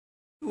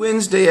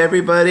Wednesday,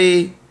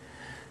 everybody.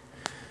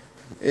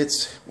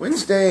 It's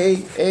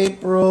Wednesday,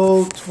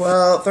 April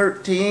 12th,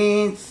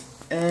 13th,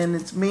 and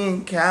it's me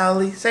and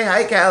Callie. Say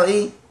hi,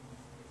 Callie.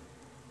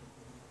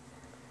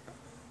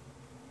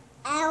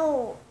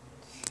 Ow.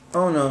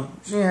 Oh no,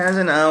 she has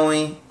an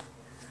owie.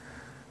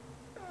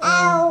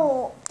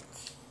 Ow.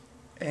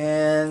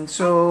 And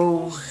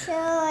so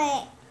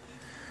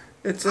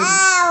it's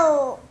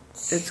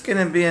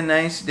gonna be a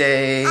nice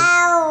day.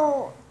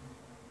 Ow.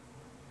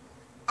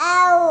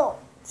 Ow.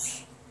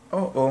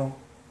 Oh.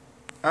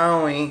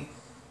 Owie.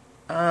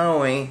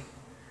 Owie.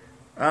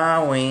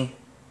 Owie.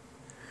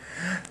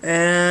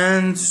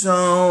 And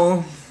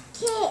so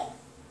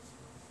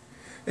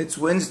it's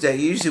Wednesday.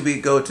 Usually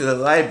we go to the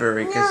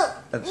library because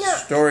of the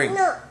story.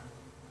 No.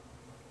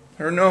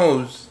 Her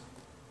nose.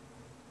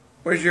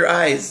 Where's your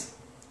eyes?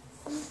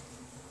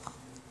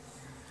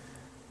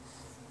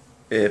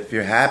 If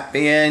you're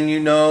happy and you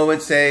know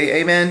it, say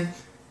amen.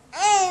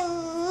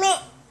 Amen.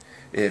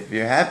 If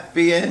you're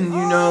happy and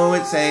you know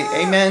it, say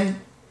amen.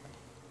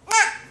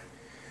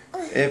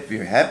 If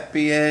you're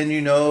happy and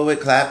you know it,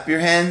 clap your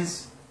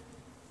hands.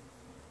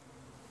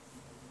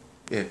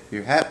 If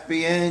you're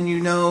happy and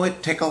you know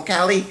it, tickle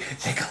Callie.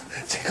 Tickle,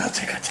 tickle,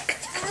 tickle, tickle,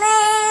 tickle.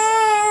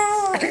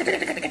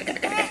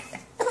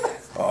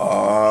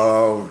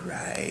 All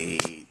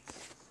right.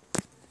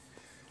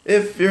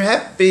 If you're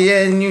happy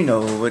and you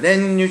know it,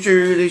 and you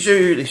surely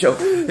show.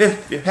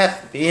 If you're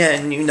happy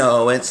and you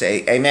know it,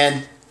 say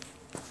amen.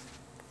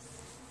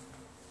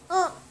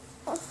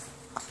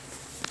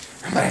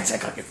 I'm gonna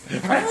tickle you.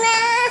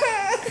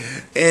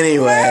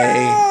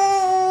 Anyway,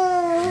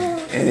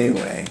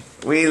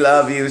 we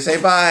love you. Say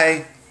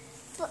bye.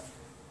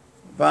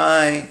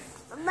 Bye.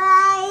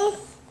 Bye.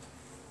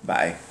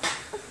 Bye.